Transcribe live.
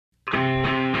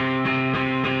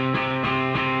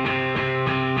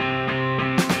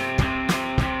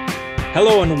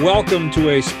Hello and welcome to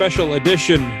a special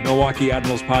edition Milwaukee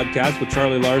Admirals podcast with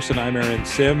Charlie Larson. I'm Aaron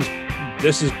Sims.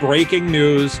 This is breaking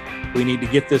news. We need to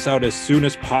get this out as soon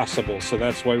as possible. So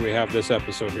that's why we have this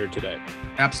episode here today.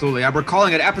 Absolutely. We're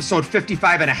calling it episode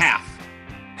 55 and a half.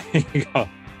 There you go.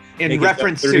 In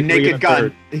reference to Naked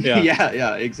Gun.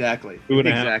 Yeah, exactly.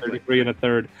 2.5, 33 and a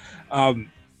third.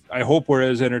 I hope we're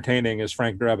as entertaining as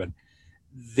Frank Drebin.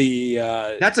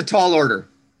 That's a tall order.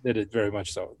 It is very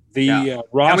much so. Roster,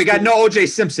 and we got no O.J.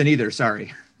 Simpson either.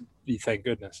 Sorry. Thank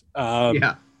goodness.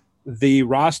 The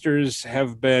rosters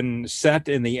have been set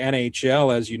in the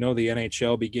NHL. As you know, the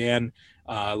NHL began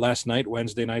last night,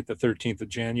 Wednesday night, the 13th of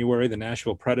January. The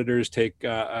Nashville Predators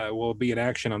will be in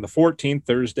action on the 14th,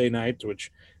 Thursday night,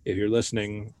 which if you're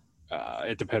listening,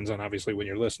 it depends on obviously when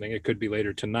you're listening. It could be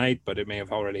later tonight, but it may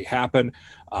have already happened.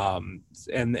 And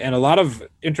a lot of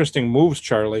interesting moves,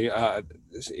 Charlie,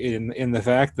 in the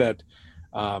fact that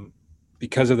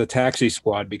because of the taxi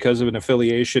squad, because of an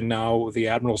affiliation now, the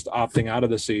Admirals opting out of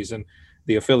the season,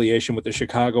 the affiliation with the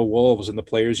Chicago Wolves and the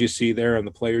players you see there and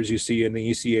the players you see in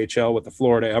the ECHL with the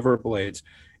Florida Everblades.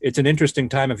 It's an interesting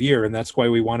time of year, and that's why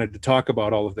we wanted to talk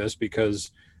about all of this,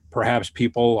 because perhaps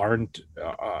people aren't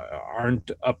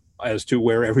up as to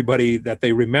where everybody that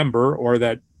they remember or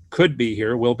that could be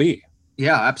here will be.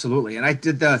 Yeah, absolutely. And I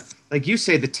did like you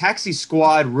say, the taxi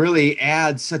squad really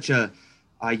adds such a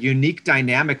unique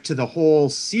dynamic to the whole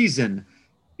season,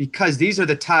 because these are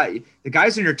the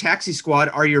guys in your taxi squad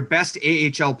are your best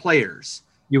AHL players.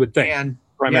 You would think, and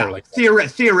primarily.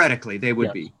 Theoretically, they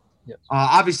would be. Yes.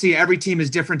 Obviously, every team is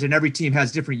different, and every team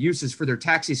has different uses for their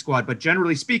taxi squad. But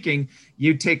generally speaking,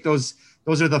 you take those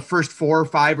are the first 4,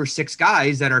 5, or 6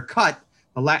 guys that are cut.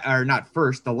 The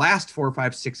last 4,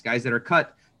 5, 6 guys that are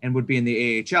cut and would be in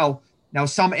the AHL. Now,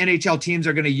 some NHL teams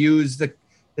are going to use the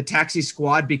taxi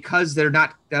squad because they're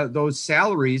not those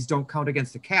salaries don't count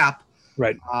against the cap.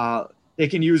 Right. They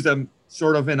can use them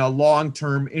sort of in a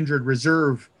long-term injured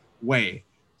reserve way.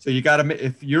 So you got to,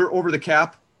 if you're over the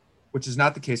cap, which is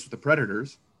not the case with the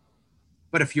Predators,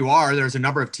 but if you are, there's a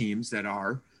number of teams that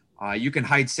are, you can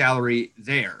hide salary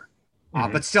there,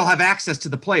 but still have access to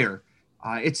the player.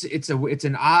 It's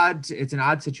an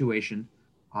odd situation.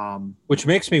 Which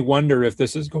makes me wonder if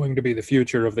this is going to be the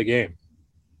future of the game.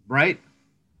 Right.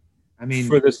 I mean,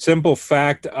 for the simple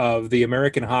fact of the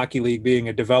American Hockey League being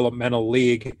a developmental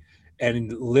league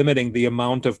and limiting the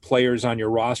amount of players on your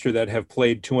roster that have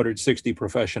played 260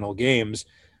 professional games,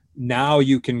 now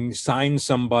you can sign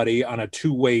somebody on a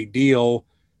 2-way deal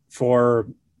for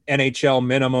NHL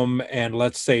minimum and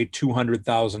let's say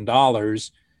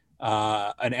 $200,000.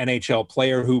 An NHL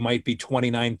player who might be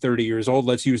 29, 30 years old.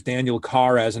 Let's use Daniel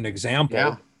Carr as an example.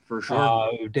 Yeah, for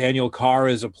sure. Daniel Carr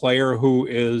is a player who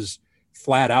is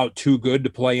flat out too good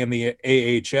to play in the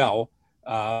AHL,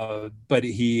 but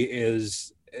he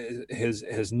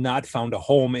has not found a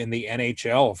home in the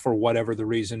NHL for whatever the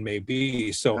reason may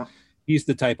be. So he's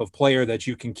the type of player that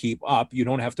you can keep up. You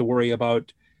don't have to worry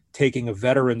about taking a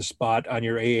veteran spot on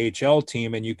your AHL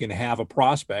team, and you can have a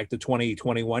prospect, a 20,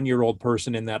 21-year-old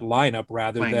person in that lineup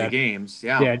rather playing than the games.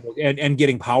 Yeah. And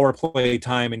getting power play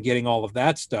time and getting all of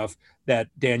that stuff that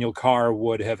Daniel Carr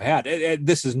would have had.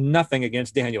 This is nothing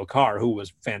against Daniel Carr, who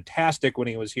was fantastic when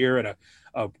he was here and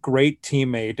a great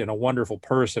teammate and a wonderful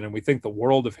person. And we think the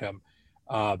world of him.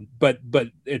 But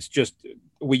it's just,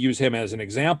 we use him as an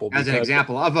example. As an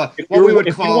example of if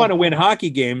you want to win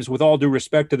hockey games, with all due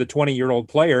respect to the 20-year-old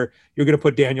player, you're going to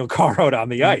put Daniel Carr out on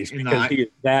the ice because he is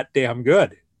that damn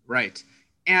good. Right.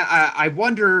 And I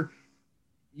wonder,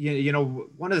 you know,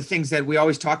 one of the things that we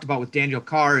always talked about with Daniel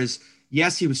Carr is,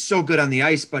 yes, he was so good on the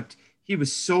ice, but he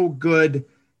was so good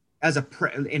as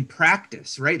in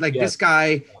practice, right? Like this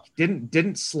guy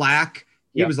didn't slack.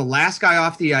 He was the last guy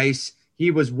off the ice. He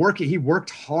was working. He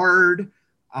worked hard.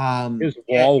 His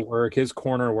wall work, his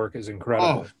corner work is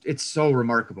incredible. Oh, it's so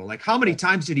remarkable. Like, how many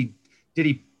times did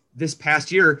he this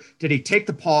past year, did he take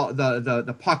the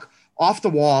puck off the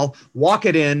wall, walk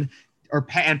it in,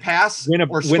 and pass, win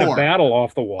a battle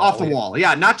off the wall? Off the wall.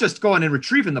 Yeah. Not just going and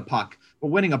retrieving the puck, but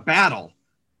winning a battle.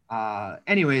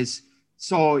 Anyways,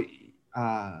 so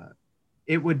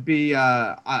it would be,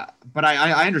 but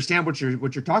I understand what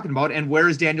you're talking about. And where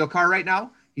is Daniel Carr right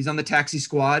now? He's on the taxi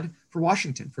squad for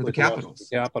Washington, for the Capitals.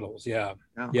 Capitals, yeah.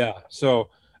 So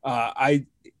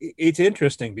it's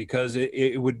interesting because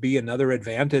it would be another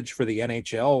advantage for the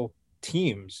NHL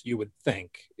teams, you would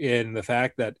think, in the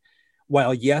fact that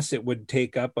while, yes, it would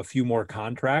take up a few more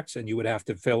contracts and you would have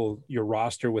to fill your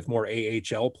roster with more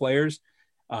AHL players,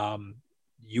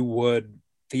 you would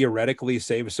theoretically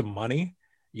save some money.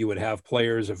 You would have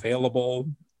players available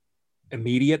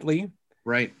immediately.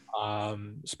 Right.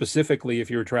 Specifically if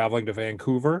you were traveling to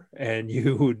Vancouver and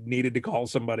you needed to call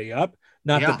somebody up.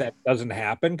 Not that that doesn't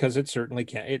happen, because it certainly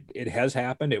can. It has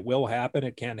happened. It will happen.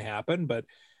 It can happen. But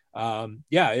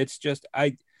it's just,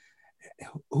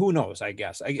 who knows, I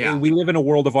guess. We live in a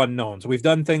world of unknowns. We've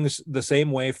done things the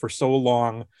same way for so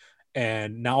long,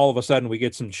 and now all of a sudden we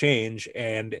get some change,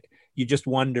 and you just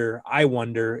wonder, I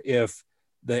wonder if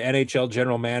the NHL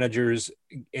general managers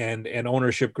and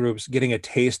ownership groups getting a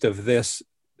taste of this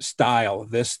style,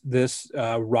 this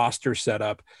roster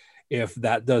setup, if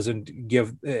that doesn't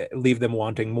leave them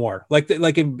wanting more. Like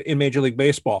in Major League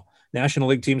Baseball, National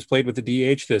League teams played with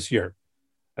the DH this year.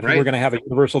 I think we're going to have a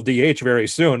universal DH very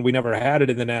soon. We never had it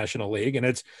in the National League, and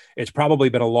it's probably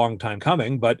been a long time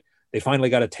coming, but they finally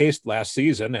got a taste last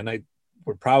season, and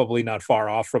we're probably not far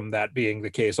off from that being the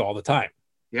case all the time.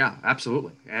 Yeah,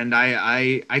 absolutely. And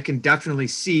I can definitely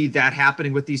see that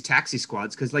happening with these taxi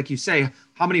squads, because like you say,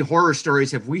 how many horror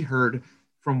stories have we heard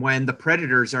from when the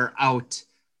Predators are out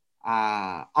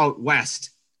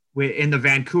west in the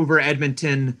Vancouver,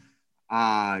 Edmonton,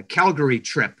 Calgary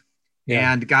trip.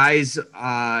 Yeah. And guys,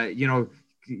 I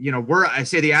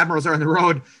say the Admirals are on the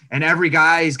road, and every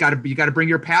guy's got to bring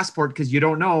your passport, because you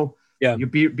don't know. Yeah. You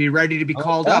be ready to be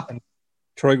called up.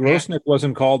 Troy Grosnick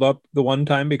wasn't called up the one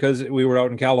time because we were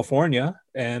out in California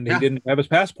and he didn't have his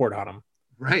passport on him.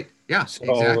 Right. Yeah, so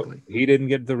exactly. He didn't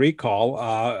get the recall.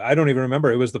 I don't even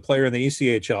remember. It was the player in the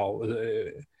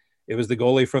ECHL. It was the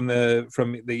goalie from the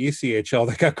ECHL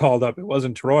that got called up. It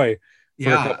wasn't Troy for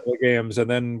a couple of games. And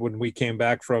then when we came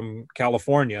back from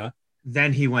California,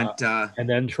 then he went, and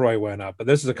then Troy went up. But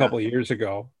this is a couple of years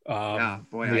ago.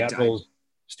 The Admirals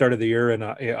started the year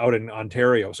out in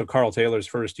Ontario. So Carl Taylor's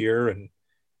first year, and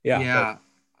boy,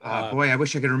 I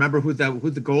wish I could remember who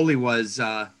the goalie was.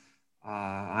 I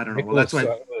don't know. Well, that's why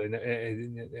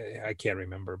I can't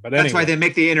remember, but that's why they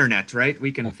make the internet, right?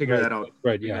 We can figure that out.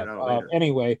 Right. Yeah.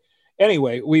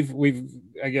 Anyway, we've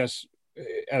I guess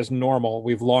as normal,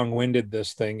 we've long-winded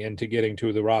this thing into getting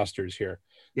to the rosters here.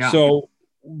 Yeah. So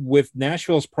with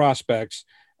Nashville's prospects,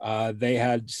 they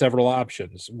had several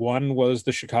options. One was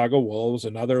the Chicago Wolves,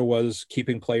 another was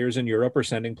keeping players in Europe or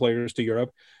sending players to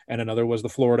Europe, and another was the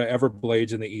Florida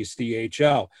Everblades in the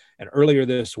ECHL. And earlier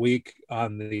this week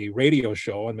on the radio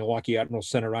show on Milwaukee Admirals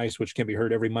Center Ice, which can be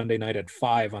heard every Monday night at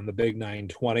 5 on the Big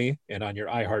 920 and on your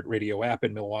iHeartRadio app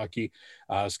in Milwaukee,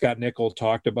 Scott Nichol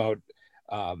talked about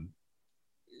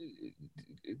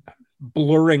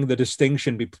blurring the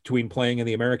distinction between playing in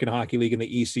the American Hockey League and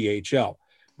the ECHL.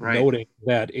 Right. Noting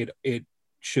that it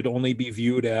should only be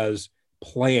viewed as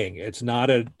playing. It's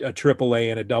not a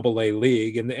AAA and a AA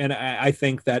league. And I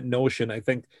think that notion, I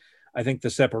think the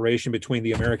separation between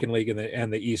the American League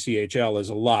and the ECHL is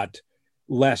a lot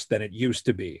less than it used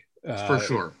to be. For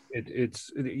sure.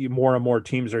 It's more and more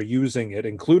teams are using it,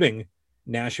 including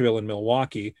Nashville and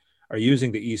Milwaukee, are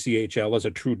using the ECHL as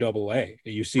a true AA.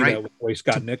 You see that with the way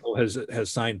Scott Nichol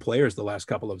has signed players the last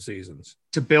couple of seasons.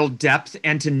 To build depth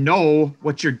and to know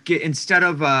what you're getting, instead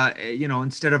of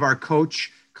our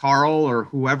coach, Carl, or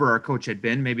whoever our coach had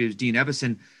been, maybe it was Dean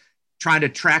Evison, trying to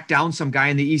track down some guy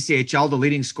in the ECHL, the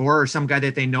leading scorer, or some guy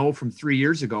that they know from 3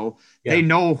 years ago. Yeah. They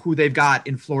know who they've got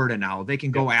in Florida now. They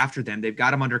can go after them. They've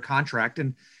got them under contract,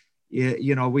 and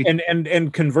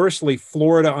and conversely,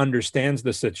 Florida understands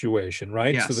the situation,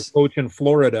 right? Yes. So the coach in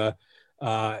Florida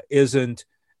isn't.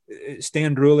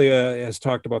 Stan Drulia has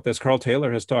talked about this. Carl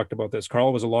Taylor has talked about this.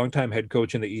 Carl was a longtime head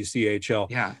coach in the ECHL.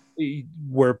 Yeah,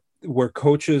 where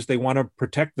coaches, they want to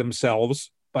protect themselves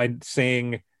by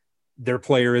saying their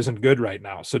player isn't good right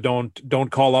now, so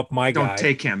don't call up my guy. Don't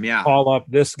take him. Yeah, call up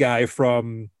this guy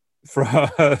from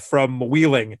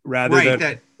Wheeling rather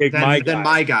than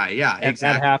my guy. Yeah, and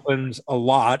exactly. That happens a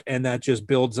lot, and that just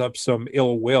builds up some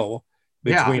ill will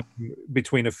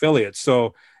between affiliates.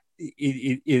 So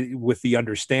with the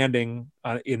understanding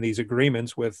in these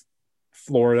agreements with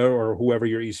Florida or whoever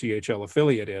your ECHL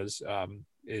affiliate is,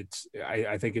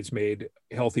 I think it's made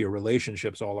healthier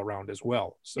relationships all around as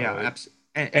well. So absolutely.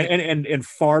 And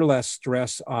far less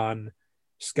stress on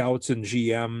scouts and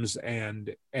GMs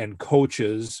and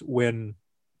coaches when,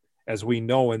 as we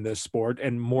know in this sport,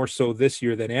 and more so this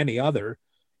year than any other,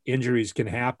 injuries can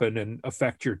happen and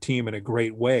affect your team in a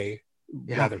great way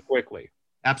rather quickly.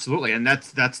 Absolutely. And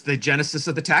that's the genesis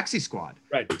of the taxi squad,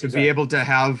 right? To be able to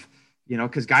have,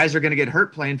 because guys are going to get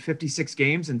hurt playing 56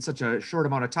 games in such a short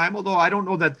amount of time. Although I don't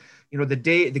know that,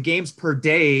 the games per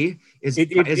day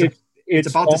it's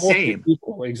about the same.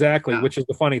 Equal, exactly, which is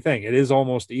the funny thing. It is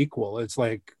almost equal. It's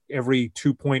like every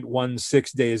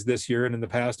 2.16 days this year, and in the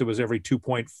past it was every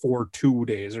 2.42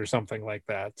 days or something like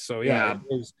that. So it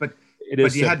is. But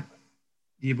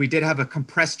we did have a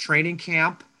compressed training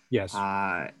camp. Yes.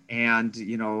 And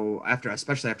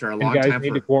especially after a and long guys time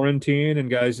need to quarantine, and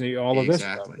guys need all of this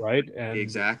stuff, right? And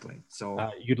exactly.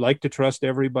 So you'd like to trust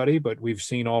everybody, but we've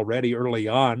seen already early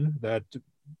on that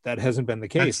hasn't been the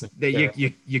case.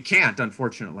 You can't,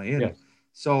 unfortunately. And yes.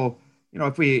 So,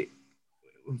 if we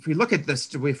look at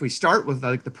this, if we start with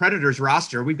like the Predators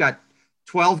roster, we've got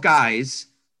 12 guys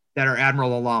that are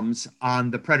Admiral alums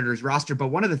on the Predators roster. But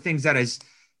one of the things that is,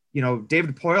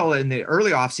 David Poile in the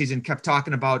early offseason kept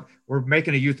talking about, we're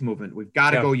making a youth movement. We've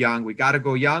got to go young. We got to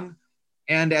go young.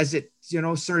 And as it,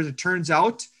 sort of turns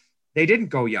out, they didn't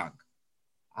go young.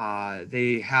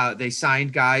 They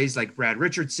signed guys like Brad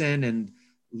Richardson and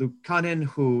Luke Cunnin,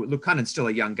 Luke Cunning's still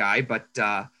a young guy, but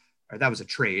that was a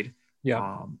trade.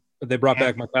 Yeah. But they brought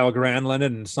back Mikael Granlund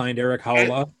and signed Erik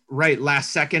Haula. Right.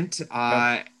 Last second.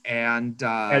 And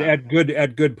at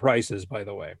good prices, by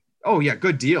the way. Oh yeah.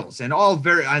 Good deals and all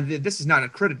very, this is not a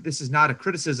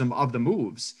criticism of the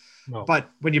moves, but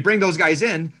when you bring those guys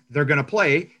in, they're going to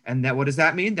play. And what does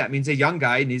that mean? That means a young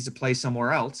guy needs to play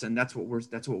somewhere else. And that's what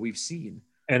we've seen.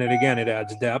 And it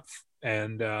adds depth.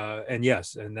 And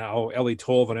yes, and now Ellie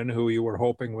Tolvanen, who you were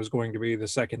hoping was going to be the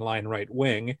second line right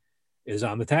wing, is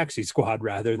on the taxi squad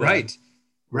rather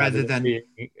than being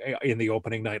in the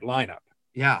opening night lineup.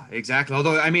 Yeah, exactly.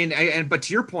 Although, I mean, but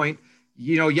to your point,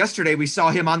 yesterday we saw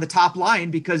him on the top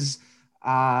line because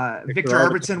Victor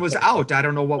Arvidsson was out. I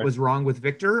don't know what was wrong with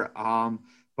Victor.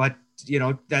 But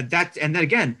that, and then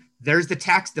again, there's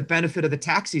the benefit of the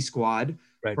taxi squad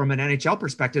from an NHL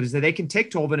perspective is that they can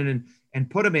take Tolvanen and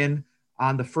put him in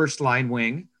on the first line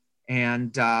wing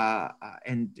and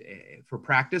for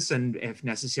practice and if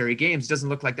necessary games. Doesn't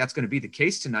look like that's going to be the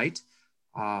case tonight,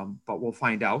 but we'll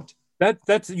find out.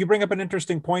 That's you bring up an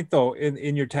interesting point though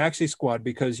in your taxi squad,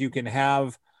 because you can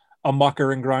have a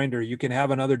mucker and grinder, you can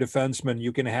have another defenseman,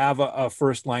 you can have a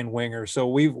first line winger. So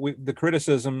we the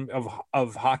criticism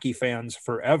of hockey fans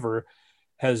forever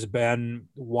has been,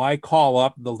 why call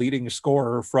up the leading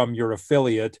scorer from your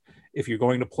affiliate if you're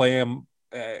going to play him?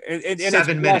 And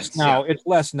 7 minutes now. It's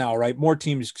less now, right? More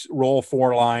teams roll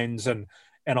 4 lines and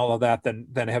all of that than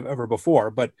have ever before.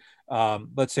 But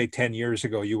let's say 10 years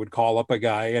ago, you would call up a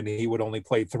guy and he would only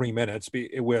play 3 minutes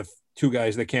with 2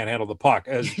 guys that can't handle the puck.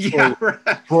 As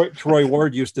Troy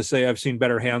Ward used to say, I've seen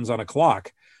better hands on a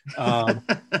clock. So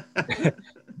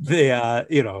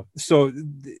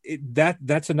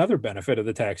that's another benefit of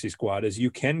the taxi squad is you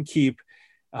can keep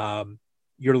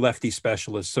your lefty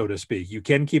specialist, so to speak. You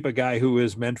can keep a guy who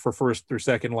is meant for first or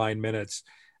second line minutes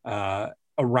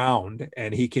around,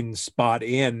 and he can spot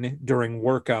in during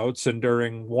workouts and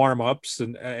during warm-ups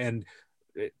and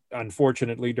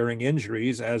unfortunately during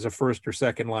injuries as a first or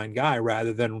second line guy,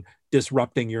 rather than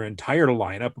disrupting your entire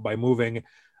lineup by moving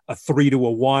a 3 to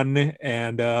a 1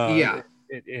 and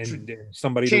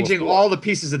somebody changing all the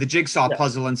pieces of the jigsaw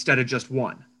puzzle instead of just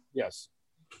one. Yes.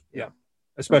 Yeah.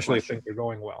 Especially if things are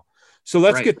going well. So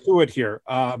let's get to it here.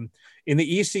 In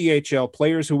the ECHL,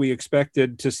 players who we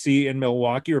expected to see in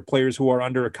Milwaukee or players who are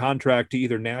under a contract to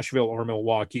either Nashville or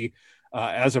Milwaukee,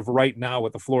 as of right now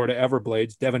with the Florida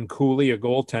Everblades, Devin Cooley, a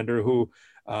goaltender who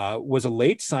was a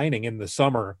late signing in the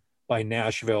summer by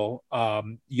Nashville,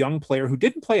 young player who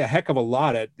didn't play a heck of a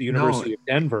lot at the University of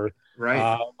Denver. Right.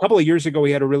 A couple of years ago,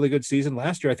 he had a really good season.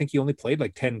 Last year, I think he only played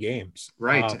like 10 games.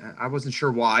 Right. I wasn't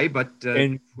sure why, but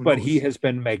he has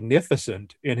been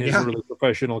magnificent in his early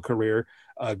professional career.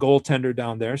 Goaltender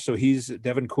down there. So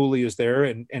Devin Cooley is there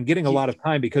and getting a lot of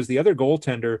time, because the other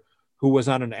goaltender who was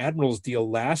on an Admirals deal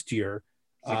last year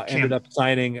ended up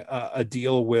signing a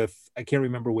deal with, I can't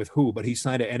remember with who, but he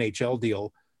signed an NHL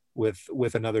deal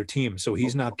with another team. So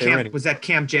he's not there anymore. Was that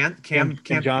Cam Johnson?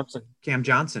 Cam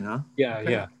Johnson, huh? Yeah,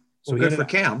 okay. Yeah. So good for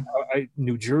Cam.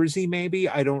 New Jersey, maybe.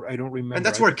 I don't remember. And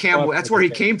that's where he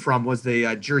came from, was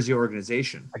the Jersey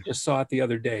organization. I just saw it the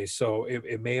other day, so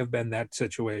it may have been that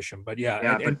situation. But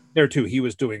and there too, he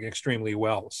was doing extremely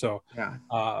well. So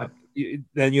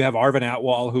then you have Arvin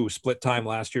Atwal, who split time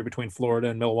last year between Florida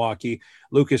and Milwaukee.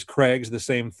 Lucas Craig's the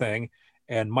same thing,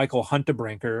 and Michael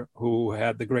Huntebrinker, who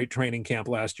had the great training camp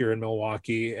last year in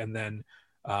Milwaukee, and then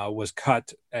was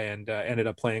cut and ended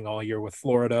up playing all year with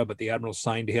Florida, but the Admirals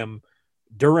signed him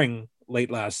during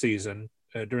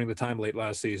the time late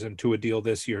last season to a deal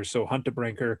this year. So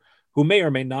Huntebrinker, who may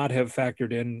or may not have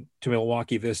factored in to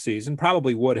Milwaukee this season,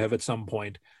 probably would have at some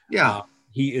point. Yeah.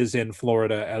 He is in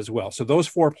Florida as well. So those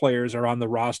 4 players are on the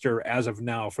roster as of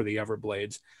now for the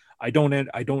Everblades. I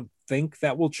don't think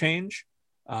that will change,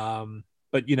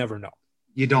 but you never know.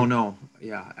 You don't know.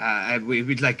 Yeah.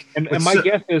 We'd like, and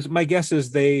my guess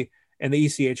is they, and the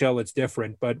ECHL, it's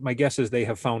different, but my guess is they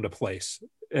have found a place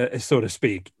so to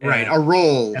speak. Right, a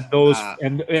role. And those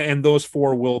and those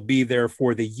 4 will be there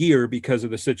for the year because of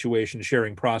the situation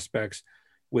sharing prospects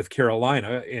with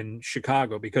Carolina in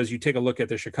Chicago. Because you take a look at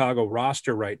the Chicago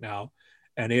roster right now,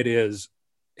 and it is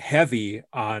heavy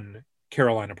on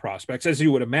Carolina prospects, as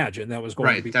you would imagine. That was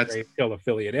going to be the AHL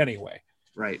affiliate anyway.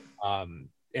 Right.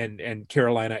 And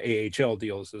Carolina AHL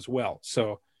deals as well.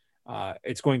 So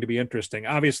it's going to be interesting.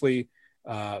 Obviously,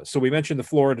 so we mentioned the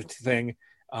Florida thing.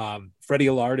 Freddie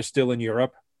Allard is still in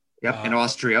Europe. Yep, in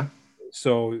Austria.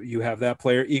 So you have that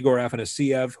player, Igor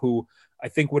Afanasiev, who I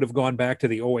think would have gone back to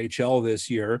the OHL this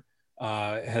year,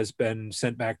 has been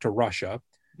sent back to Russia,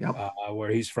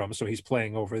 where he's from. So he's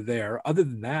playing over there. Other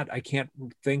than that, I can't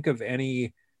think of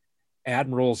any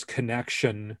Admirals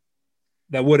connection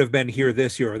that would have been here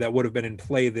this year, or that would have been in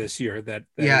play this year that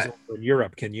is over in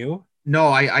Europe. Can you? No,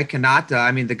 I cannot.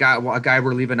 I mean, a guy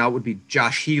we're leaving out would be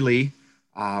Josh Healy,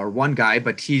 or one guy,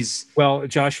 but he's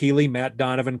Josh Healy, Matt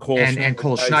Donovan, Cole and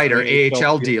Cole Schneider,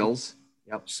 AHL deals.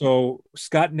 Yep. So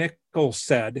Scott Nichols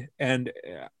said, and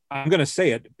I'm going to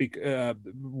say it because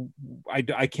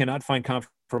I cannot find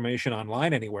confirmation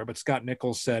online anywhere, but Scott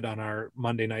Nichols said on our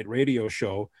Monday night radio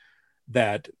show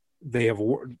that they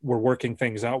were working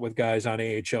things out with guys on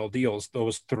AHL deals,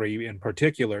 those 3 in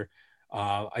particular.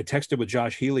 I texted with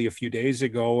Josh Healy a few days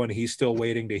ago, and he's still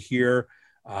waiting to hear.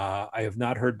 I have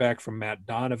not heard back from Matt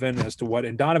Donovan as to what,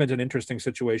 and Donovan's an interesting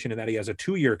situation in that he has a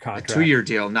 2-year contract. A 2-year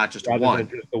deal, not just one.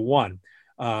 Just the one.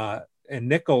 And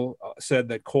Nickel said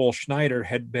that Cole Schneider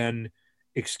had been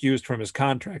excused from his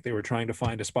contract. They were trying to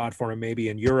find a spot for him, maybe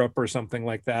in Europe or something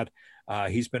like that.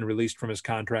 He's been released from his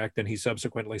contract, and he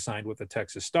subsequently signed with the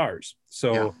Texas Stars.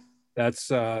 So that's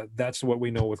what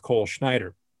we know with Cole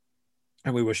Schneider.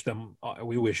 And we wish him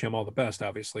all the best,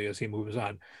 obviously, as he moves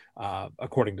on,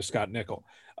 according to Scott Nickel.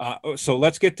 So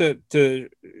let's get to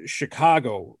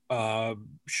Chicago. The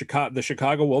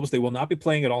Chicago Wolves, they will not be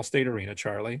playing at Allstate Arena,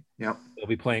 Charlie. Yep. They'll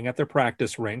be playing at their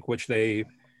practice rink, which they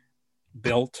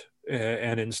built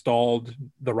and installed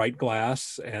the right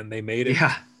glass, and they made it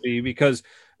because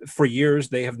for years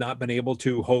they have not been able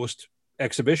to host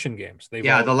exhibition games. They've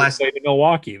played in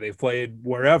Milwaukee, they've played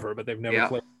wherever, but they've never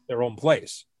played their own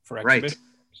place. Right.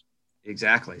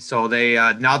 Exactly. So they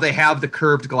now they have the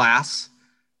curved glass,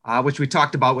 which we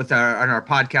talked about on our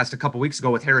podcast a couple weeks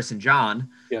ago with Harrison John.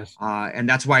 Yes. And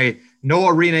that's why no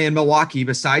arena in Milwaukee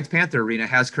besides Panther Arena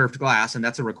has curved glass, and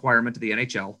that's a requirement of the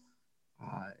NHL.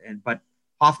 But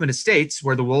Hoffman Estates,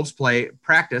 where the Wolves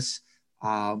practice,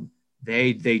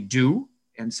 they do,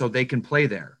 and so they can play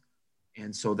there.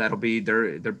 And so that'll be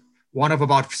they're one of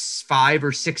about 5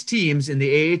 or 6 teams in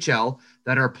the AHL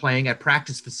that are playing at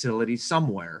practice facilities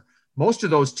somewhere. Most of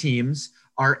those teams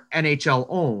are NHL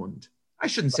owned. I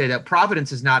shouldn't say that.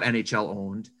 Providence is not NHL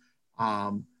owned,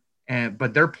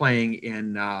 but they're playing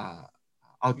in a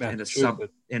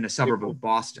suburb of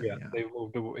Boston. They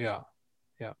moved.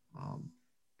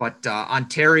 But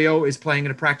Ontario is playing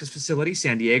in a practice facility.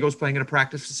 San Diego is playing in a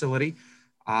practice facility.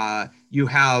 You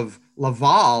have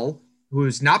Laval,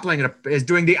 who's not playing is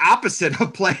doing the opposite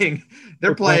of playing.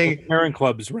 They're playing Parent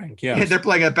Club's rink. Yeah. They're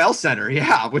playing at Bell Center.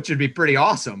 Yeah. Which would be pretty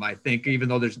awesome. I think, even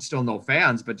though there's still no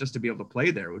fans, but just to be able to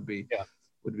play there would be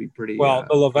pretty. Well,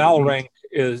 the Laval rink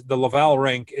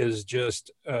is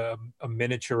just a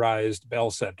miniaturized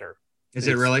Bell Center. Is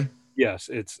it really? Yes.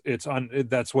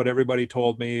 That's what everybody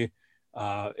told me.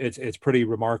 It's pretty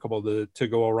remarkable to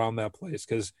go around that place.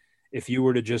 'Cause if you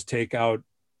were to just take out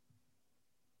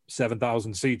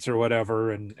 7,000 seats or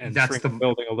whatever and shrink the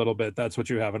building a little bit, that's what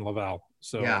you have in Laval.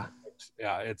 So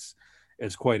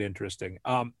it's quite interesting.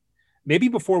 Maybe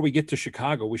before we get to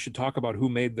Chicago, we should talk about who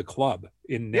made the club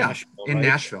in Nashville.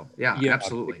 Nashville. Yeah,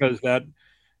 absolutely.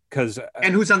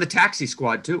 And who's on the taxi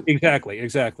squad too.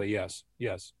 Exactly. Yes.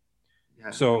 Yeah.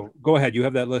 So go ahead. You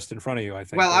have that list in front of you, I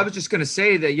think. Well, I was just going to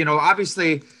say that,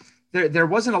 obviously there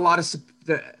wasn't a lot of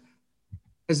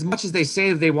as much as they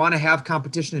say they want to have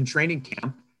competition in training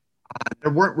camp.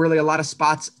 There weren't really a lot of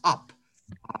spots up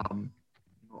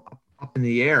in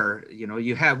the air.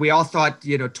 We all thought,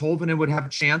 Tolvanen would have a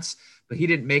chance, but he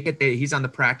didn't make it. He's on the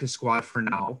practice squad for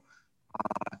now.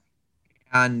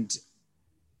 The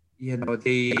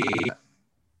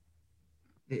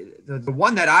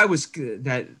one that I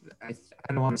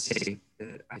don't want to say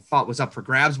that I thought was up for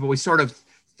grabs, but we sort of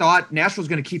thought Nashville's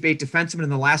going to keep 8 defensemen,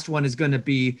 and the last one is going to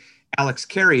be Alex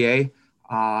Carrier.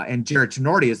 And Jared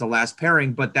Tenorti is the last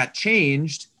pairing, but that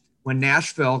changed when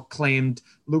Nashville claimed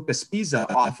Lucas Spiza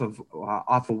off of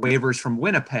waivers from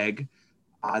Winnipeg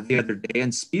the other day.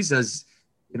 And Spiza's,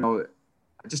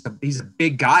 he's a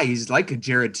big guy. He's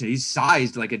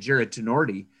sized like a Jared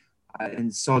Tenorti,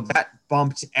 and so that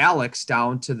bumped Alex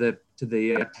down to the to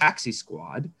the taxi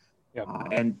squad. Yep.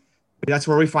 And that's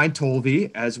where we find Tolvey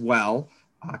as well.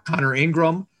 Connor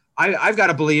Ingram. I've got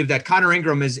to believe that Connor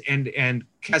Ingram and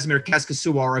Kazimir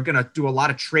Kaskisuo are going to do a lot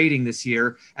of trading this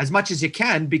year, as much as you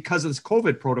can because of this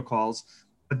COVID protocols.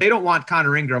 But they don't want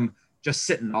Connor Ingram just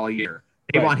sitting all year.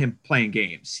 They want him playing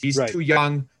games. He's too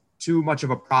young, too much of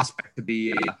a prospect to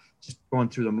be just going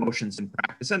through the motions in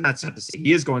practice. And that's not to say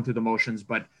he is going through the motions,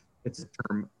 but it's a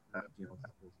term that we'll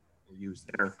use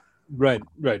there. Right.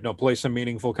 No, play some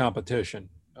meaningful competition.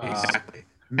 Exactly.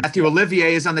 Matthew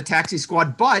Olivier is on the taxi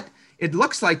squad, but it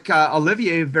looks like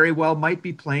Olivier very well might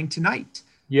be playing tonight.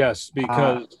 Yes,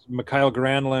 because Mikhail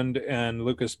Granlund and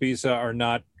Lucas Pisa are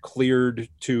not cleared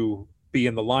to be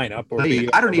in the lineup.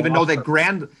 I don't even know that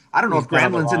I don't know if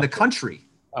Granlund's in the country.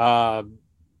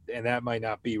 And that might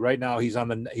not be right now. He's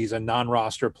a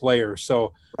non-roster player.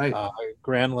 So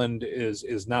Granlund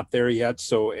is not there yet.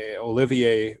 So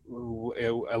Olivier,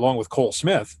 along with Cole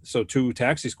Smith, so two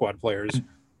taxi squad players,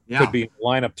 could be in the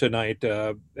lineup tonight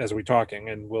as we're talking.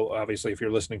 And we'll obviously, if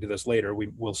you're listening to this later,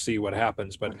 we'll see what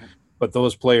happens. But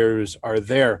those players are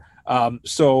there.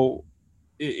 So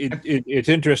it's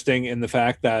interesting in the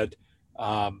fact that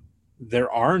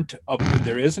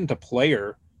there isn't a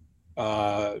player.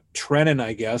 Trennan,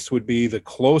 I guess, would be the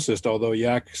closest, although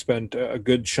Yak spent a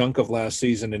good chunk of last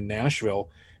season in Nashville.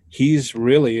 He's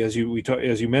really, as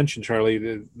you mentioned,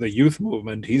 Charlie, the youth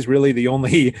movement. He's really the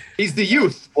only the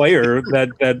youth player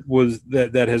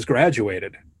that has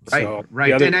graduated. Right, so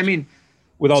right. Other, and I mean,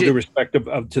 with all due respect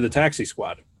to the taxi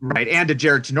squad, right, and to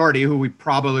Jared Tenorti, who we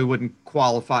probably wouldn't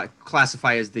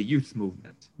classify as the youth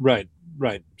movement. Right.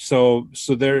 So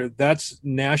that's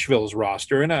Nashville's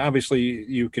roster. And obviously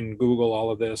you can Google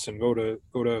all of this and go to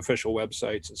official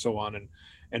websites and so on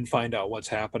and find out what's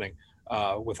happening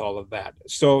with all of that.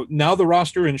 So now the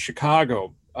roster in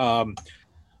Chicago,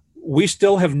 we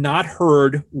still have not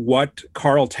heard what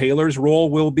Carl Taylor's role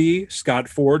will be. Scott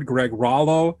Ford, Greg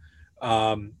Rollo,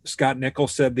 Scott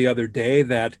Nichols said the other day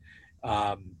that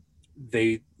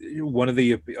one of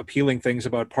the appealing things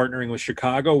about partnering with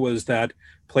Chicago was that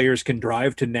players can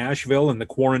drive to Nashville, and the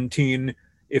quarantine,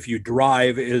 if you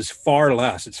drive, is far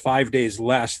less. It's 5 days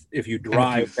less if you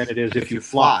drive than it is if you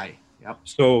fly. Yep.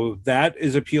 So that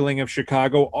is appealing of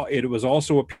Chicago. It was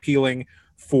also appealing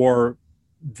for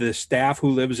the staff who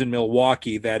lives in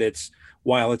Milwaukee that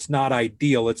while it's not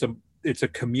ideal, it's a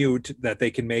commute that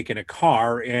they can make in a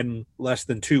car in less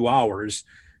than 2 hours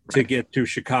to get to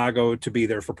Chicago to be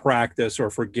there for practice or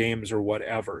for games or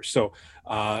whatever. So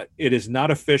it is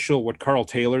not official what Carl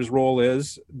Taylor's role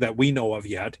is that we know of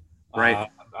yet. Right.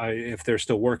 If they're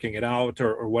still working it out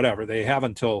or whatever, they have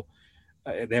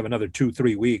another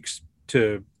 2 weeks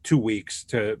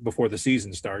before the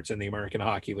season starts in the American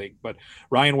Hockey League. But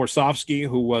Ryan Warsofsky,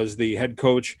 who was the head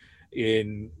coach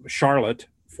in Charlotte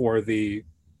for the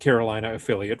Carolina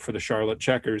affiliate for the Charlotte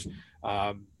Checkers,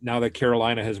 now that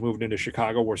Carolina has moved into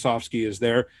Chicago, Warsofsky is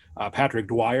there. Patrick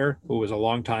Dwyer, who was a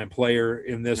longtime player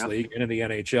in this league and in the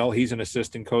NHL, he's an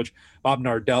assistant coach. Bob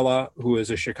Nardella, who is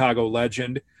a Chicago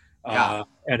legend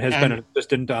and has been an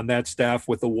assistant on that staff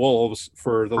with the Wolves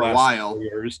for the last 4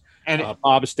 years. And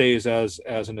Bob stays as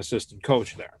an assistant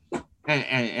coach there.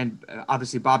 And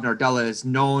obviously Bob Nardella is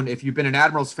known, if you've been an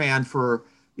Admirals fan for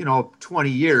 20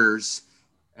 years,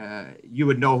 you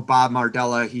would know Bob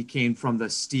Nardella. He came from the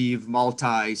Steve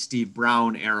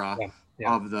Brown era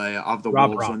of the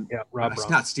Rob Wolves. Brown. Rob Brown.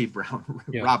 Not Steve Brown.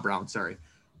 Rob Brown. Sorry.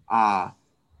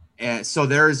 And so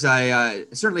there's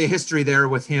certainly a history there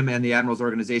with him and the Admirals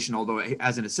organization. Although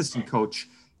as an assistant coach,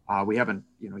 we haven't.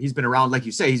 He's been around, like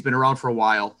you say, he's been around for a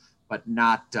while, but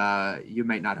not. You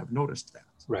might not have noticed that.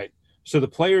 Right. So the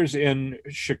players in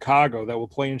Chicago that will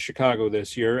play in Chicago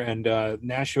this year, and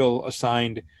Nashville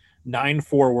assigned 9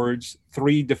 forwards,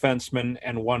 3 defensemen,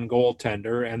 and 1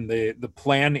 goaltender. And the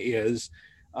plan is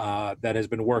that has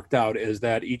been worked out is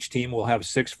that each team will have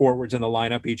 6 forwards in the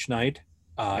lineup each night.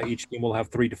 Each team will have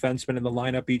 3 defensemen in the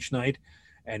lineup each night,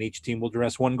 and each team will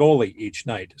dress 1 goalie each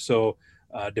night. So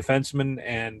defenseman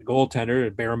and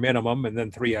goaltender, bare minimum, and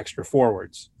then 3 extra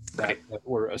forwards that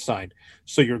were assigned.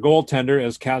 So your goaltender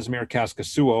is Kazimir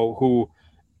Kaskisuo, who,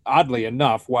 oddly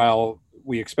enough, while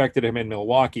we expected him in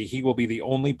Milwaukee, he will be the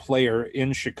only player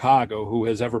in Chicago who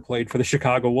has ever played for the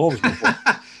Chicago Wolves before.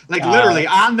 Literally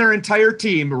on their entire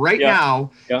team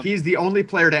now, he's the only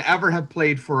player to ever have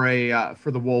played for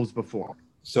the Wolves before.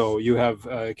 So you have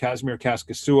Kazimir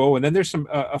Kaskisuo, and then there's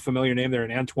a familiar name there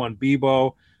in Antoine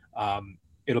Bibeau.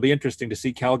 It'll be interesting to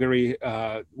see Calgary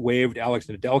waived Alex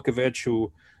Nedeljkovic,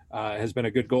 who has been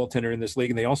a good goaltender in this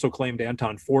league, and they also claimed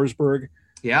Anton Forsberg.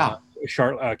 Yeah.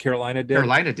 Carolina did.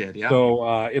 Carolina did, yeah.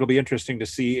 So it'll be interesting to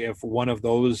see if one of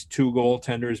those two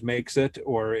goaltenders makes it,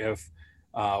 or if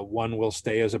one will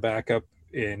stay as a backup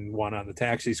in one on the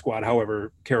taxi squad.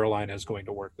 However, Carolina is going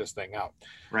to work this thing out.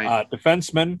 Right.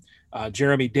 Defenseman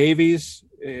Jeremy Davies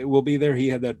will be there. He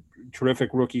had that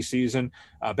terrific rookie season.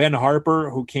 Ben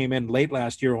Harper, who came in late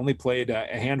last year, only played a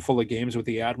handful of games with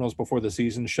the Admirals before the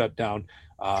season shut down.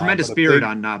 Tremendous spirit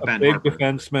on Ben big Harper.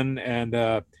 Defenseman,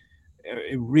 and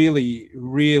it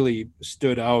really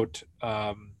stood out,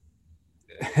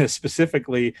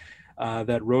 specifically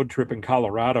that road trip in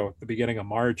Colorado at the beginning of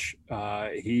March.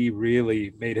 He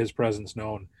really made his presence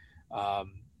known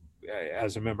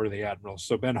as a member of the Admirals.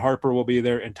 So Ben Harper will be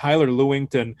there, and Tyler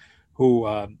Lewington, who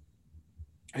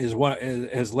has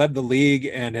led the league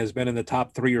and has been in the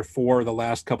top 3 or 4 the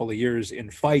last couple of years in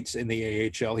fights in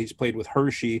the AHL. He's played with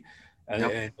Hershey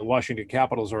and the Washington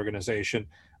Capitals organization.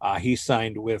 He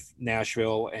signed with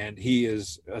Nashville, and he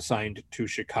is assigned to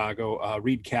Chicago.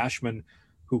 Reed Cashman,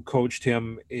 who coached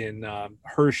him in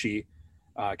Hershey,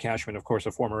 Cashman, of course,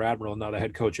 a former Admiral, now the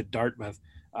head coach at Dartmouth.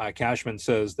 Cashman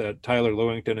says that Tyler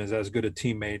Lewington is as good a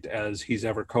teammate as he's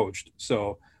ever coached.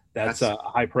 So that's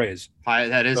high praise.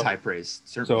 That is high praise,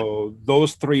 certainly. So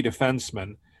those 3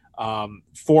 defensemen.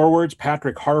 Forwards,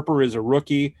 Patrick Harper is a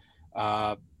rookie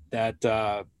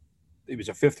that he was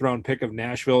a 5th-round pick of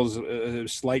Nashville's,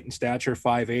 slight in stature,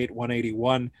 5'8",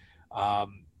 181.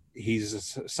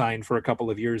 He's signed for a couple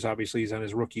of years. Obviously, he's on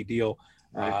his rookie deal.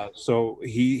 Right. So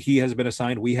he has been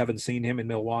assigned. We haven't seen him in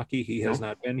Milwaukee. He has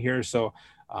not been here. So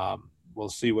we'll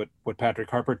see what Patrick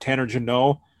Harper. Tanner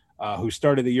Jeannot, who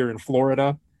started the year in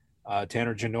Florida.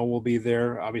 Tanner Jeannot will be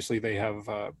there. Obviously, they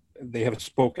have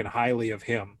spoken highly of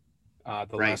him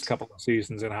last couple of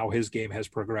seasons and how his game has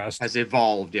progressed. Has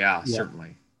evolved,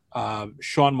 certainly.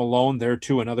 Sean Malone there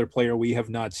too, another player we have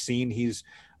not seen. He's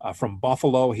from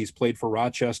Buffalo. He's played for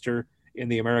Rochester in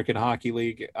the American Hockey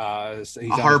League. He's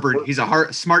a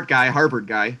smart guy, Harvard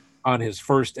guy. On his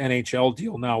first NHL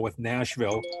deal now with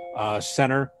Nashville,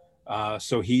 center.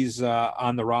 So he's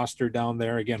on the roster down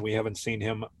there. Again, we haven't seen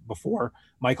him before.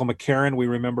 Michael McCarron, we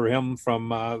remember him from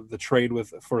the trade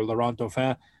for Laurent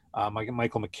Dauphin.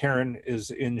 Michael McCarron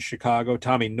is in Chicago.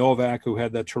 Tommy Novak, who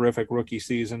had that terrific rookie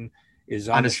season, is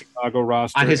on the Chicago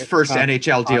roster. On his first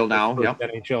NHL deal now.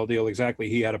 NHL deal, exactly.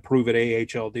 He had a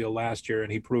prove-it AHL deal last year,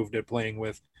 and he proved it playing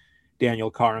with Daniel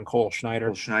Carr and Cole Schneider.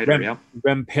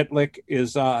 Rem Pitlick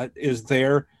is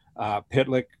there.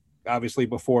 Pitlick, obviously,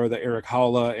 before the Eric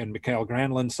Haula and Mikael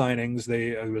Granlund signings,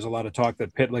 there was a lot of talk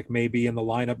that Pitlick may be in the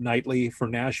lineup nightly for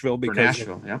Nashville because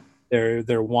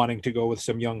they're wanting to go with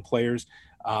some young players.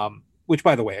 Which,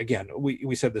 by the way, again,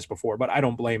 we said this before, but I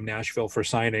don't blame Nashville for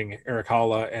signing Eric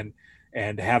Haula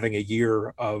and having a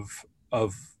year of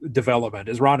development.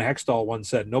 As Ron Hextall once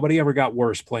said, nobody ever got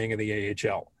worse playing in the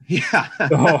AHL. Yeah.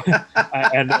 So,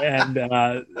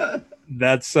 and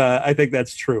that's I think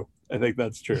that's true.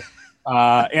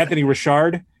 Anthony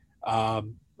Richard,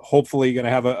 hopefully going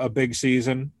to have a big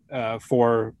season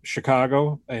for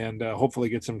Chicago and hopefully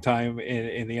get some time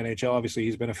in the NHL. Obviously,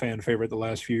 he's been a fan favorite the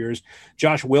last few years.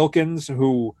 Josh Wilkins,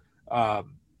 who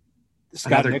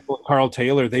Scott Nichol, Carl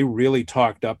Taylor, they really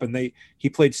talked up, and he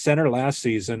played center last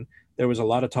season. There was a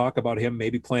lot of talk about him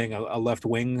maybe playing a left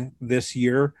wing this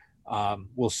year.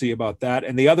 We'll see about that.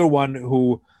 And the other one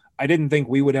who I didn't think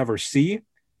we would ever see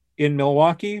in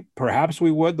Milwaukee, perhaps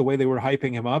we would, the way they were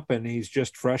hyping him up, and he's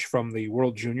just fresh from the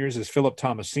World Juniors, is Philip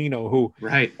Tomasino, who,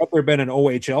 had there been an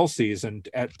OHL season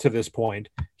to this point,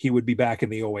 he would be back in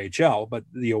the OHL, but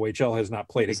the OHL has not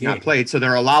played a game. Not played, so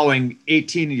they're allowing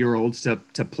 18-year-olds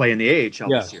to play in the AHL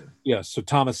this year. Yes, so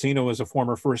Tomasino is a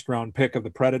former first-round pick of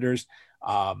the Predators,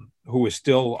 who is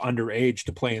still underage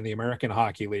to play in the American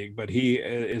Hockey League, but he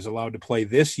is allowed to play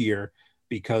this year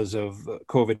because of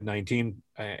COVID-19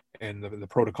 and the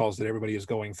protocols that everybody is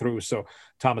going through. So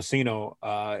Tomasino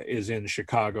is in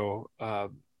Chicago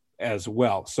as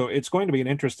well. So it's going to be an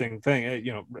interesting thing.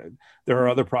 There are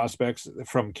other prospects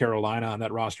from Carolina on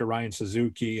that roster, Ryan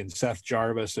Suzuki and Seth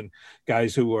Jarvis, and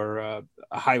guys who are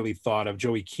highly thought of,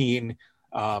 Joey Keane.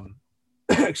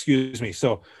 Excuse me.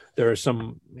 So there are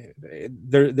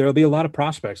there'll be a lot of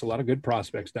prospects, a lot of good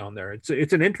prospects down there.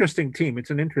 It's an interesting team. It's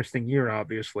an interesting year,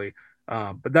 obviously.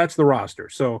 But that's the roster.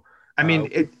 So, I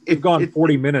mean, we've gone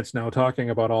 40 minutes now talking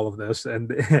about all of this,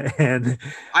 and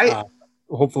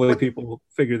hopefully people will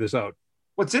figure this out.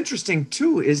 What's interesting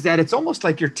too is that it's almost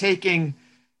like you're taking,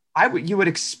 you would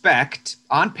expect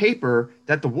on paper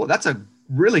that that's a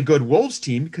really good Wolves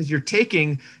team, because you're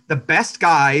taking the best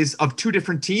guys of two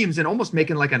different teams and almost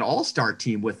making like an all-star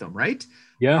team with them, right?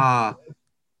 Yeah.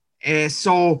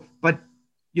 But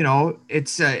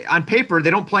it's on paper.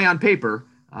 They don't play on paper.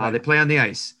 They play on the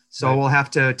ice. So we'll have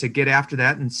to get after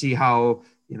that and see how,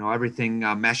 everything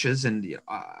meshes. And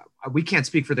we can't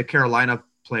speak for the Carolina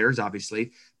players,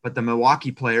 obviously, but the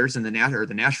Milwaukee players and the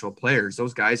Nashville players,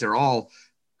 those guys are all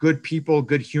good people,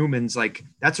 good humans. Like,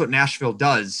 that's what Nashville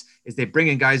does, is they bring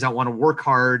in guys that want to work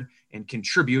hard and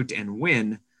contribute and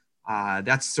win.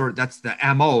 That's the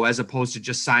MO, as opposed to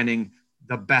just signing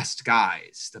the best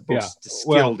guys, the most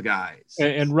skilled guys.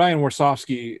 And Ryan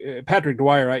Warsofsky, Patrick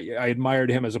Dwyer, I admired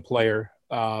him as a player.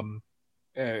 Ryan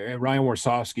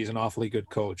Warsofsky is an awfully good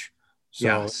coach.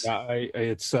 So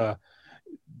it's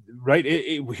right.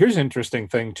 Here's an interesting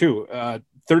thing too.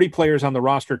 30 players on the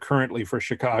roster currently for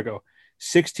Chicago,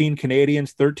 16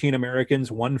 Canadians, 13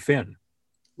 Americans, 1 Finn.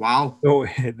 Wow. So,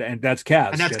 and that's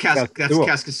Kaz. And that's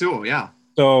Kaskisuo. Yeah.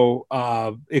 So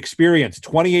experience,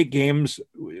 28 games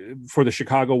for the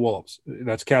Chicago Wolves.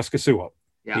 That's Kaskisuo.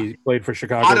 Yeah. He played for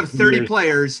Chicago. Out of 30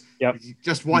 players,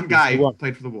 just one guy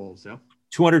played for the Wolves. Yeah.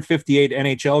 258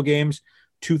 NHL games,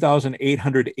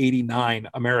 2,889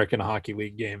 American Hockey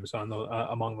League games on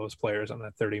among those players on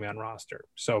that 30-man roster.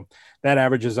 So that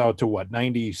averages out to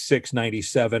 96,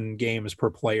 97 games per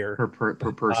player per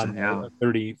person.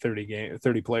 30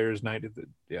 players, 90.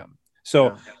 Yeah.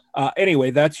 So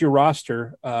anyway, that's your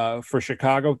roster for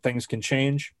Chicago. Things can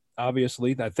change.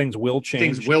 Obviously, that things will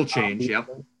change. Things will change. Yep.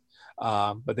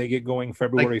 But they get going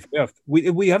February 5th.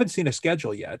 We haven't seen a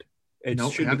schedule yet.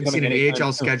 No, we haven't seen an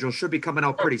AHL schedule. Should be coming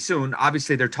out pretty soon.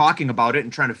 Obviously, they're talking about it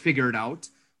and trying to figure it out.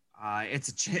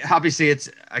 It's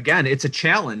a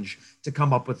challenge to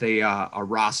come up with a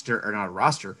roster, or not a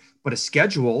roster, but a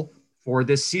schedule for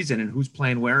this season, and who's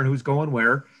playing where and who's going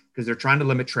where, because they're trying to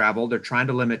limit travel. They're trying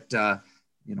to limit,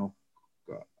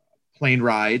 plane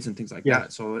rides and things like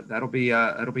that. So that'll be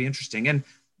interesting. And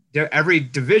every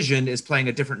division is playing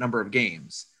a different number of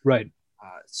games. Right.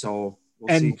 So.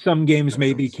 We'll see. Some games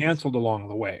may be canceled along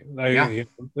the way.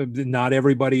 Not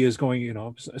everybody is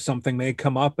going, something may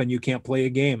come up and you can't play a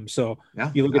game. So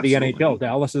you look at the NHL,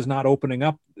 Dallas is not opening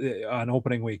up on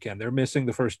opening weekend. They're missing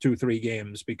the first 2-3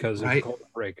 games because of the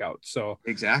COVID breakout. So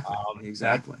exactly.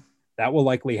 That will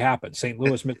likely happen. St.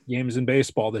 Louis missed games in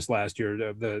baseball this last year.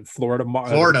 The the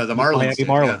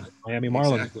Marlins. Miami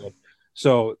Marlins did.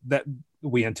 So that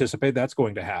we anticipate that's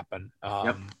going to happen.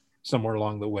 Somewhere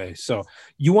along the way. So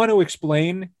you want to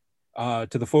explain to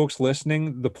the folks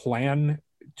listening the plan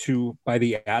by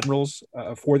the Admirals,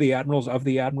 for the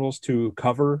Admirals to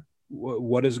cover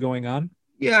what is going on?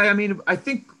 Yeah, I mean, I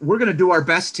think we're going to do our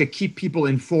best to keep people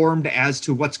informed as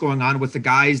to what's going on with the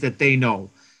guys that they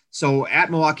know. So at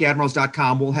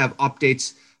MilwaukeeAdmirals.com, we'll have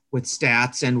updates with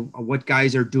stats and what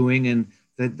guys are doing and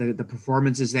the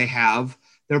performances they have.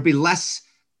 There'll be less,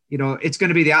 it's going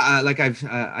to be like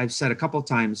I've said a couple of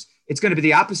times, it's going to be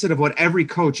the opposite of what every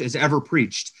coach has ever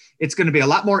preached. It's going to be a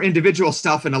lot more individual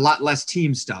stuff and a lot less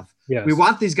team stuff. Yes. We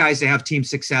want these guys to have team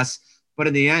success, but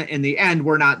in the end,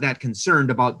 we're not that concerned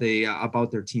about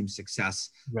their team success.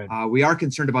 Right. We are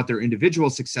concerned about their individual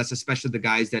success, especially the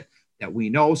guys that we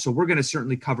know. So we're going to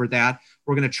certainly cover that.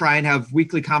 We're going to try and have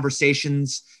weekly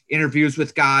conversations, interviews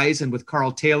with guys and with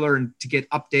Carl Taylor, and to get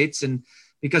updates. And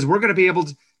because we're going to be able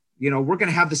to, we're going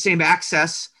to have the same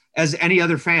access as any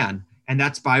other fan. And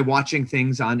that's by watching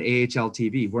things on AHL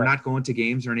TV. We're not going to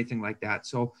games or anything like that.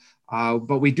 So,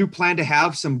 but we do plan to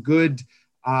have some good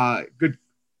content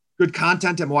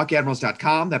at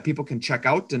MilwaukeeAdmirals.com that people can check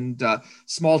out. And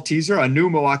small teaser, a new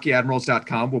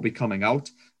MilwaukeeAdmirals.com will be coming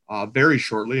out very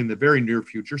shortly, in the very near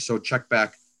future. So check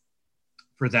back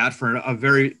for that, for a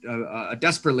very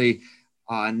desperately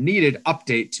needed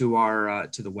update to our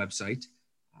to the website.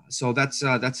 So that's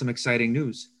some exciting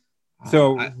news.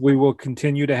 So we will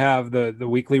continue to have the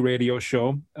weekly radio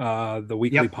show, the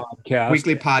weekly podcast,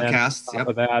 weekly podcasts. And on top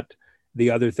of that, the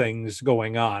other things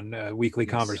going on, weekly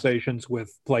conversations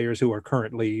with players who are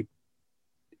currently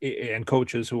and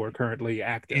coaches who are currently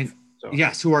active.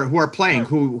 Yes, who are playing,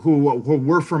 who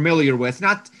we're familiar with,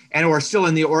 and who are still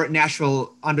in the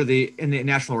national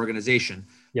national organization.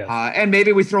 Yes. And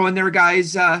maybe we throw in there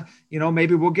guys,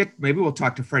 maybe we'll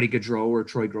talk to Freddie Gaudreau or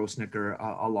Troy Grosnick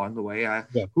along the way.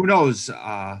 Who knows?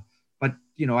 But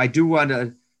I do want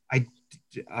to,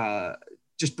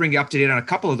 just bring you up to date on a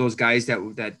couple of those guys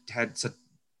that had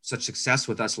such success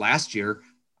with us last year.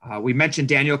 We mentioned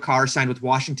Daniel Carr signed with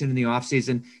Washington in the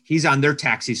offseason. He's on their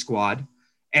taxi squad,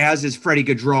 as is Freddie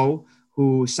Gaudreau,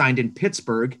 who signed in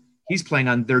Pittsburgh. He's playing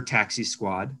on their taxi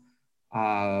squad.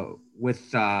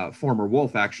 With former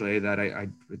Wolf, actually, that I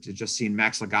just seen,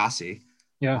 Max Lagacé,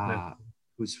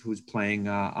 who's playing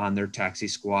on their taxi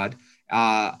squad.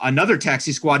 Another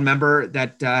taxi squad member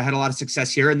that had a lot of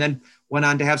success here and then went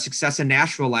on to have success in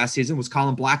Nashville last season was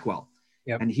Colin Blackwell.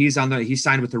 Yep. And he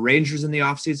signed with the Rangers in the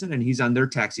offseason, and he's on their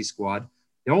taxi squad.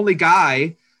 The only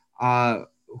guy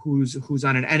who's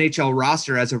on an NHL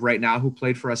roster as of right now who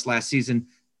played for us last season,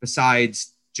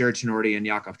 besides Jared Tenorti and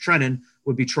Yakov Trenin,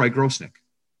 would be Troy Grosnick.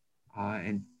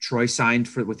 And Troy signed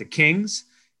with the Kings,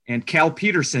 and Cal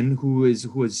Peterson, who is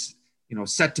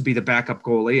set to be the backup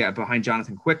goalie behind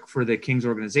Jonathan Quick for the Kings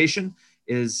organization,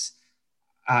 is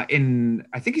I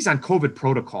think he's on COVID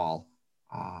protocol.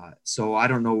 So I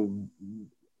don't know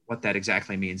what that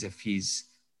exactly means. If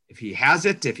he has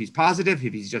it, if he's positive,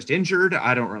 if he's just injured,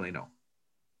 I don't really know.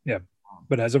 Yeah.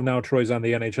 But as of now, Troy's on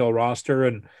the NHL roster,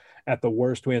 and at the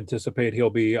worst, we anticipate he'll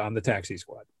be on the taxi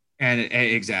squad. And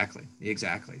exactly.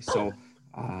 So,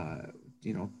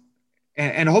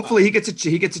 and hopefully he gets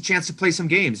a chance to play some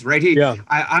games, right?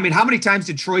 I mean, how many times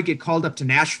did Troy get called up to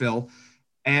Nashville?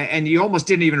 And you almost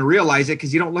didn't even realize it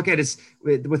because you don't look at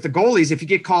with the goalies. If you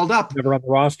get called up, never on the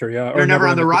roster, yeah, or never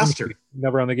on the roster,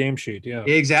 never on the game sheet, yeah,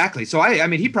 exactly. So I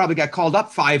mean, he probably got called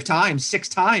up 5 times, 6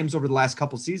 times over the last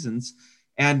couple seasons,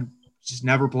 and just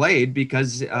never played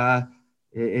because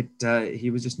he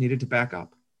was just needed to back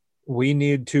up. We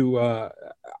need to.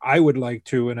 I would like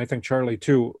to, and I think Charlie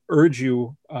too, urge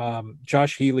you.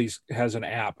 Josh Healy has an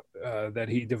app that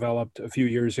he developed a few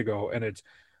years ago, and it's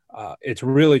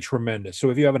really tremendous. So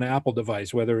if you have an Apple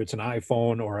device, whether it's an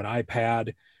iPhone or an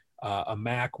iPad, a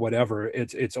Mac, whatever,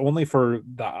 it's only for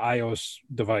the iOS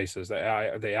devices,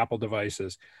 the Apple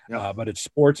devices. Yep. But it's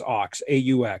Sports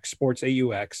AUX.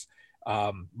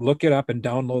 Look it up and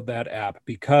download that app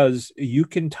because you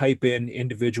can type in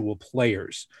individual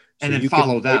players and then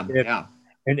follow them.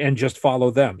 And just follow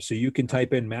them. So you can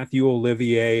type in Matthew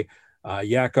Olivier,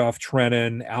 Yakov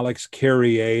Trenin, Alex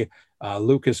Carrier,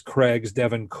 Lucas Craigs,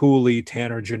 Devin Cooley,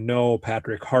 Tanner Jeannot,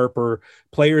 Patrick Harper,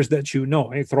 players that you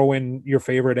know. And throw in your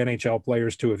favorite NHL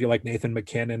players too, if you like Nathan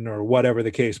McKinnon or whatever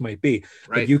the case might be.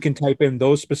 Right. But you can type in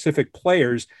those specific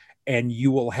players and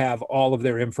you will have all of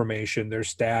their information, their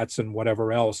stats and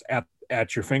whatever else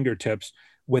at your fingertips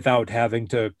without having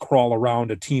to crawl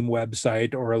around a team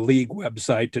website or a league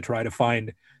website to try to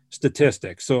find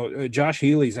statistics. So Josh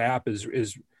Healy's app is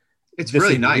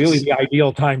really nice. Really the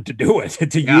ideal time to do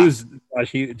it, use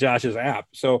Josh's app.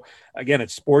 So again,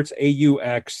 it's Sports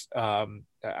AUX.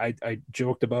 I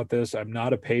joked about this. I'm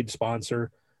not a paid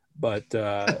sponsor, but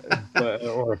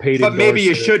or a paid. But maybe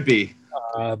you should be.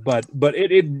 But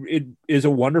it is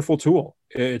a wonderful tool.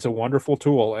 It's a wonderful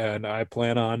tool, and I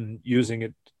plan on using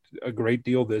it a great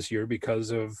deal this year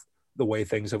because of the way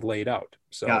things have laid out.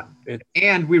 So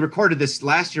and we recorded this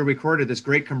last year. We recorded this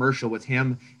great commercial with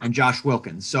him and Josh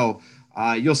Wilkins. So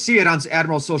you'll see it on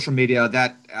Admiral's social media,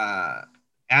 that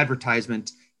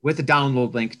advertisement with a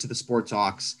download link to the Sports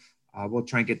Aux. We'll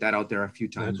try and get that out there a few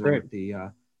times over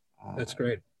the that's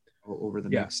great over the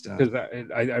next because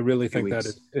I really think weeks.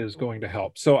 That is going to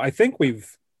help. So I think we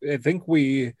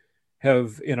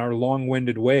have in our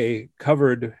long-winded way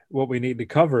covered what we need to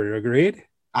cover. Agreed?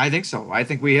 I think so. I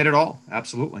think we hit it all.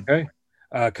 Absolutely. Okay.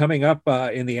 Coming up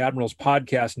in the Admirals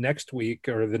podcast next week,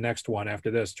 or the next one after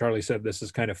this, Charlie said this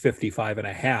is kind of 55 and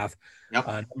a half.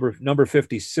 Yep. Number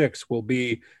 56 will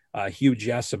be Hugh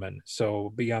Jessamine.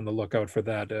 So be on the lookout for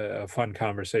that. A fun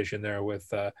conversation there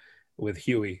with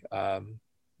Huey.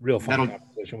 Real fun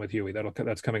conversation with Huey.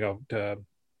 That's coming out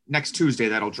next Tuesday.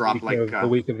 That'll drop the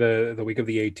week of the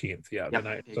 18th. Yeah.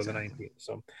 Yep, so the 19th.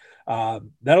 So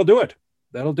that'll do it.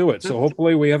 So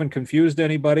hopefully we haven't confused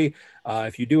anybody.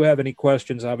 If you do have any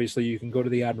questions, obviously you can go to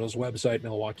the Admirals website,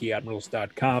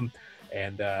 MilwaukeeAdmirals.com.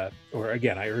 And, or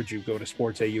again, I urge you go to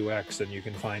Sports AUX and you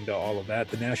can find all of that.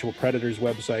 The Nashville Predators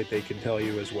website, they can tell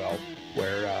you as well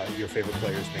where your favorite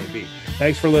players may be.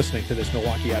 Thanks for listening to this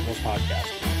Milwaukee Admirals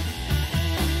podcast.